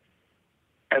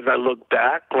 as I look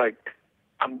back, like,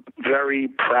 I'm very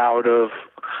proud of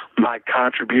my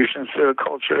contributions to the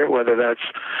culture, whether that's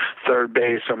Third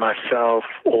Base or myself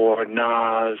or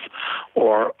Nas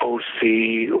or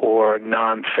OC or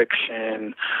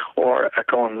Nonfiction or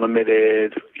Echo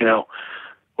Unlimited,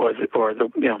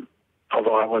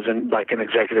 although I wasn't like an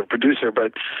executive producer,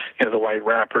 but, the White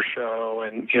Rapper Show.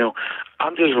 And,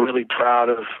 I'm just really proud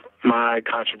of my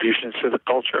contributions to the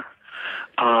culture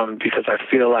because I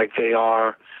feel like they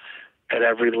are at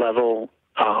every level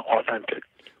authentic.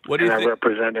 What do you think? I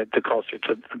represented the culture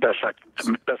to the best of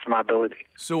my ability.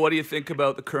 So what do you think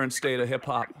about the current state of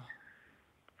hip-hop?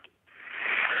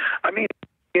 I mean,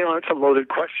 it's a loaded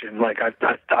question. Like, I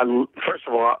first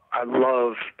of all, I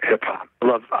love hip-hop.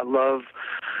 I love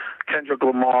Kendrick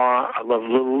Lamar. I love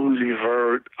Lil Uzi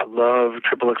Vert. I love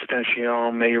Triple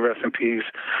Extension. May he rest in peace.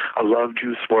 I love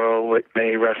Juice WRLD.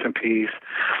 May he rest in peace.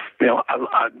 I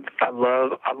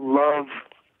love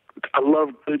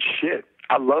good shit.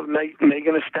 I love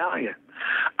Megan Thee Stallion.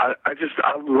 I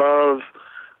love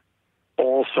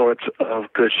all sorts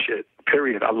of good shit,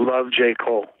 period. I love J.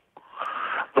 Cole.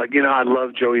 Like, I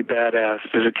love Joey Badass.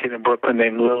 There's a kid in Brooklyn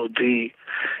named Lil D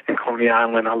in Coney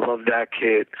Island. I love that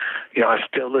kid. I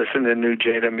still listen to new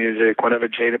Jada music. Whenever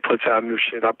Jada puts out new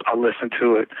shit, I listen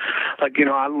to it. Like,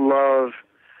 I love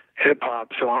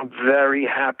hip-hop, so I'm very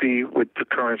happy with the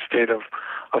current state of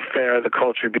affair of the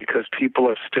culture because people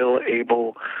are still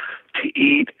able to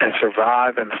eat and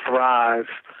survive and thrive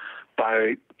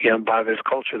by this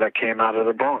culture that came out of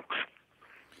the Bronx.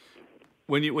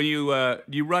 When you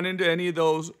run into any of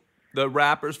the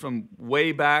rappers from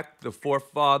way back, the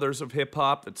forefathers of hip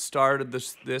hop that started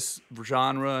this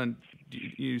genre, and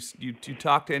you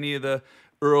talk to any of the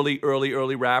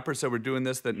early rappers that were doing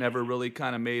this that never really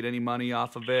kind of made any money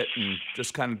off of it, and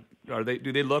just kind of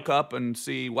do they look up and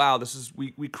see, wow,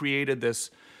 we created this,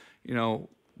 do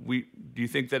you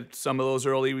think that some of those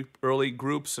early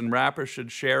groups and rappers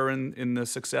should share in the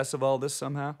success of all this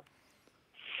somehow?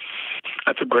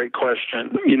 That's a great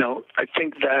question. I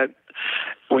think that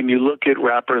when you look at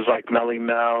rappers like Melly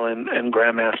Mel and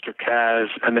Grandmaster Caz,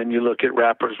 and then you look at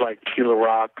rappers like Tila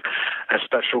Rock and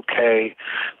Special K,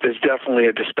 there's definitely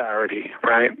a disparity,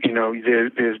 right?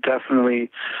 There's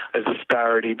definitely a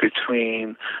disparity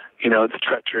between, the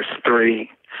Treacherous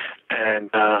Three and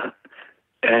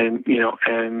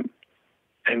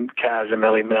Caz and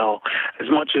Melly Mel, as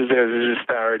much as there's a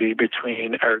disparity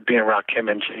between Eric B. and Rakim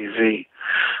and Jay-Z.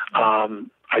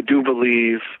 I do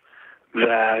believe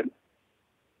that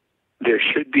there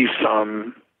should be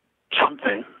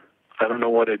something. I don't know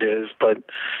what it is, but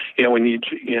when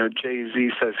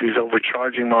Jay-Z says he's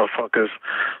overcharging motherfuckers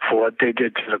for what they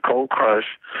did to the Cold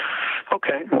Crush.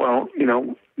 Okay, well,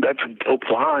 that's a dope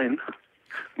line,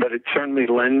 but it certainly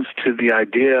lends to the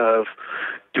idea of,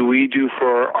 do we do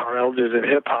for our elders in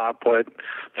hip hop what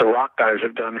the rock guys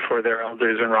have done for their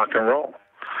elders in rock and roll?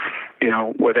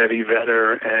 What Eddie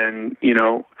Vedder and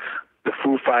the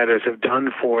Foo Fighters have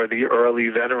done for the early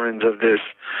veterans of this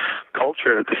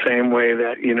culture, the same way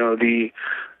that,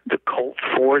 the Colt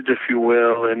Fords, if you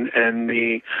will, and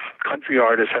the country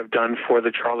artists have done for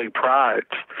the Charlie Prides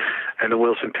and the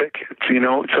Wilson Pickett's,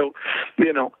 So,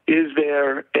 is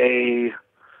there a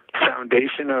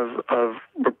foundation of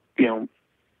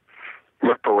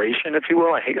reparation, if you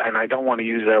will? And I don't want to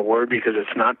use that word because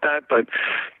it's not that, but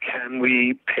can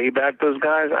we pay back those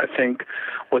guys? I think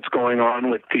what's going on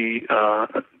with the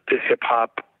hip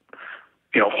hop,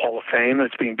 Hall of Fame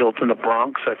that's being built in the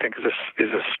Bronx, I think is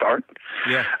a start.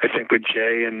 Yeah. I think with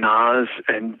Jay and Nas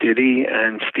and Diddy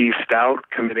and Steve Stout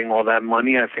committing all that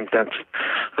money, I think that's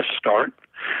a start.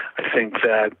 I think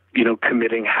that,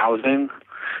 committing housing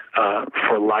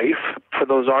for life for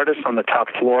those artists on the top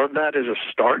floor of that is a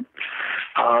start.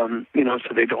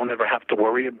 So they don't ever have to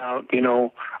worry about,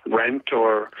 rent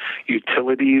or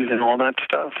utilities and all that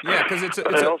stuff. Yeah, because it's a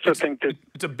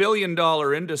 $1 billion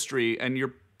industry, and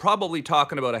you're probably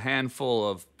talking about a handful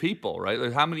of people, right?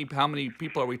 Like how many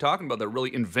people are we talking about that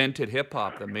really invented hip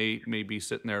hop that may be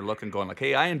sitting there looking, going like,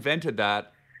 hey, I invented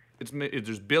that.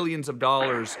 There's billions of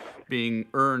dollars being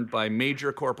earned by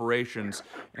major corporations,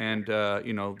 and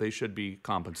they should be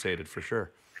compensated for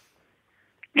sure.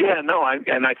 Yeah, no, I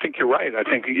think you're right. I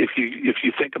think if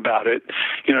you think about it,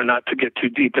 not to get too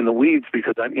deep in the weeds,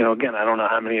 because again, I don't know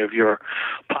how many of your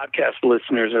podcast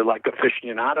listeners are like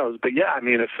aficionados, but yeah,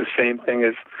 it's the same thing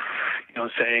as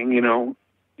saying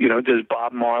does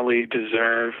Bob Marley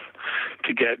deserve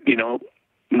to get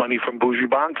money from Bougie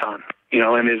Bonton?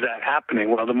 And is that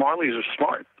happening? Well, the Marleys are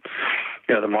smart.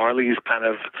 The Marleys kind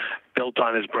of built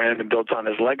on his brand and built on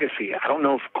his legacy. I don't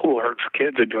know if Kool Herc's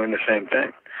kids are doing the same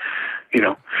thing.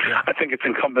 Yeah. I think it's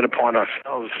incumbent upon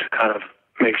ourselves to kind of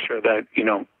make sure that,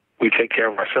 we take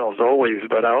care of ourselves always.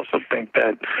 But I also think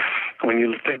that when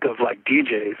you think of like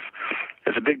DJs,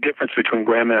 there's a big difference between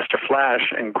Grandmaster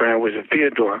Flash and Grand Wizard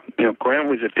Theodore. Grand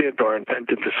Wizard Theodore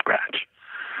invented the scratch.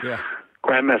 Yeah.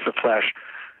 Grandmaster Flash,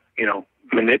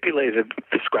 manipulated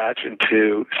the scratch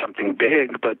into something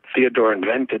big, but Theodore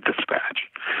invented the scratch.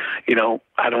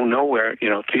 I don't know where,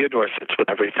 Theodore sits with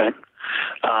everything.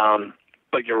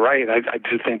 But you're right. I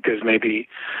do think there's maybe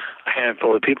a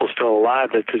handful of people still alive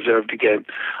that deserve to get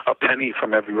a penny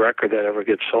from every record that ever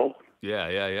gets sold.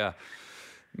 Yeah.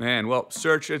 Man, well,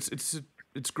 Serch,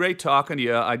 it's great talking to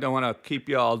you. I don't want to keep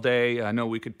you all day. I know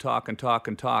we could talk and talk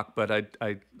and talk, but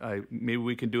I maybe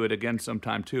we can do it again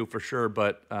sometime too, for sure.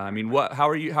 But how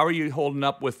are you holding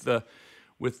up with the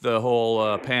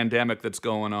whole pandemic that's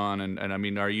going on?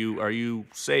 And are you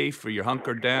safe? Are you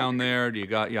hunkered down there? Do you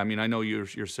got? Yeah, I know you're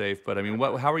safe, but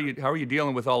how are you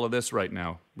dealing with all of this right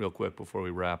now? Real quick before we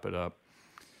wrap it up.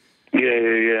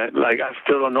 Yeah. Like, I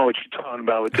still don't know what you're talking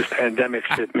about with this pandemic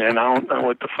shit, man. I don't know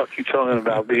what the fuck you're talking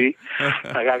about, B.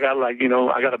 Like, I got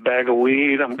I got a bag of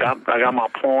weed. I got my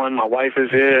porn. My wife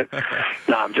is here.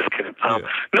 No, I'm just kidding.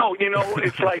 No,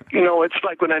 it's like, it's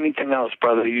like with anything else,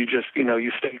 brother. You just,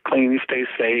 you stay clean, you stay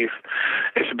safe.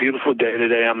 It's a beautiful day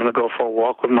today. I'm going to go for a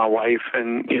walk with my wife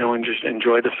and just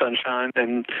enjoy the sunshine.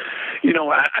 And,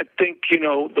 I think,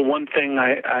 the one thing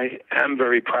I am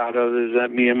very proud of is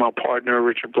that me and my partner,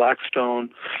 Richard Blackstone,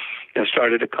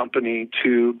 started a company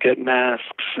to get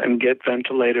masks and get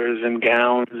ventilators and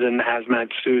gowns and hazmat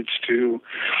suits to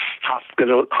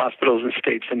hospitals and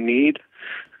states in need.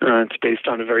 It's based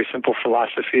on a very simple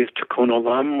philosophy of Tikkun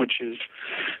Olam, which is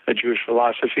a Jewish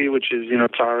philosophy, which is,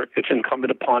 it's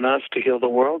incumbent upon us to heal the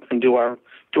world and do our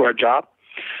job.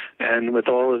 And with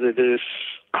all of this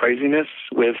craziness,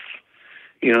 with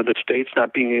the states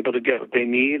not being able to get what they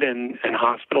need and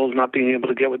hospitals not being able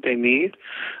to get what they need,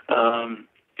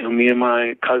 me and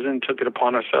my cousin took it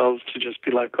upon ourselves to just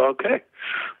be like, okay,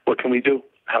 what can we do?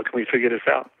 how can we figure this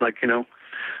out?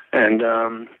 And,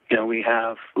 we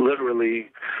have literally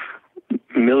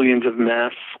millions of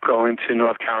masks going to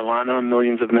North Carolina,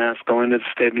 millions of masks going to the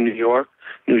state of New York,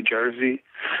 New Jersey,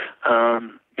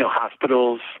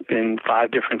 hospitals in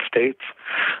 5 different states.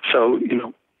 So,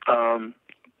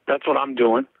 that's what I'm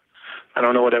doing. I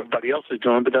don't know what everybody else is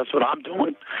doing, but that's what I'm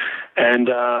doing. And,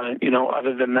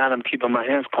 other than that, I'm keeping my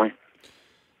hands clean.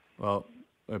 Well,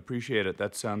 I appreciate it.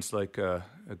 That sounds like a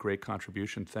great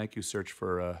contribution. Thank you, Serch,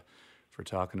 for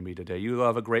talking to me today. You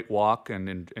have a great walk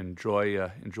and enjoy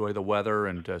the weather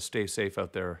and stay safe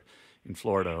out there in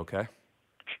Florida, okay?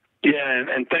 Yeah,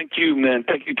 and thank you, man.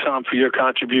 Thank you, Tom, for your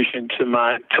contribution to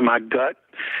my gut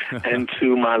and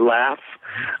to my laugh.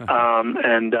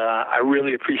 And I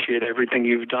really appreciate everything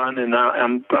you've done, and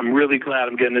I'm really glad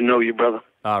I'm getting to know you, brother.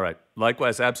 All right.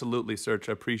 Likewise, absolutely, Serch.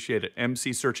 I appreciate it.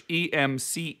 MC Serch,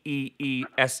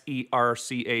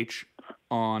 EMCEESERCH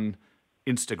on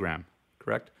Instagram,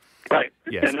 correct? Right.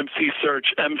 Yes. And MC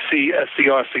Serch,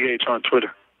 MCSERCH on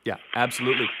Twitter. Yeah,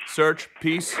 absolutely. Serch,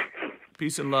 peace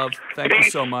and love. Thank you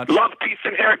so much. Love, peace,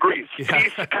 and hair grease. Yeah.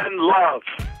 Peace and love.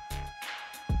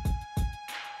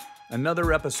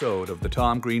 Another episode of the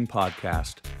Tom Green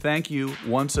Podcast. Thank you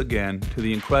once again to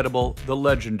the incredible, the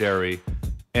legendary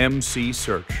MC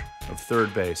Serch of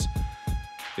Third Base.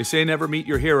 They say never meet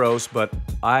your heroes, but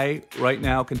I right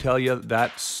now can tell you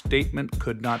that statement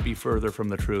could not be further from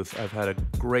the truth. I've had a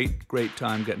great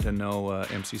time getting to know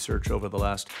MC Serch over the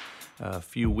last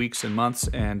few weeks and months,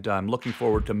 and I'm looking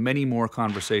forward to many more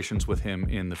conversations with him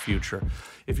in the future.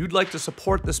 If you'd like to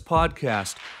support this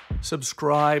podcast,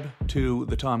 subscribe to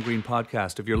the Tom Green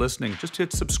Podcast. If you're listening, just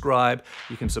hit subscribe.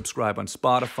 You can subscribe on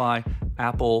Spotify,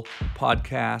 Apple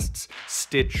Podcasts,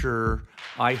 Stitcher,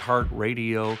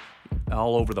 iHeartRadio,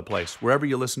 all over the place. Wherever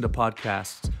you listen to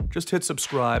podcasts, just hit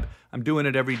subscribe. I'm doing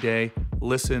it every day.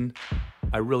 Listen.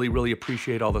 I really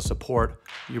appreciate all the support.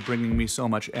 You're bringing me so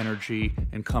much energy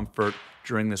and comfort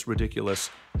during this ridiculous,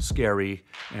 scary,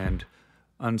 and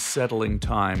unsettling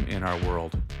time in our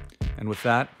world. And with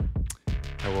that,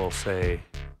 I will say,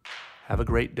 have a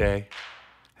great day.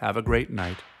 Have a great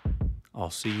night. I'll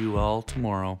see you all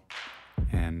tomorrow.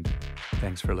 And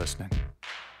thanks for listening.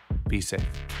 Be safe.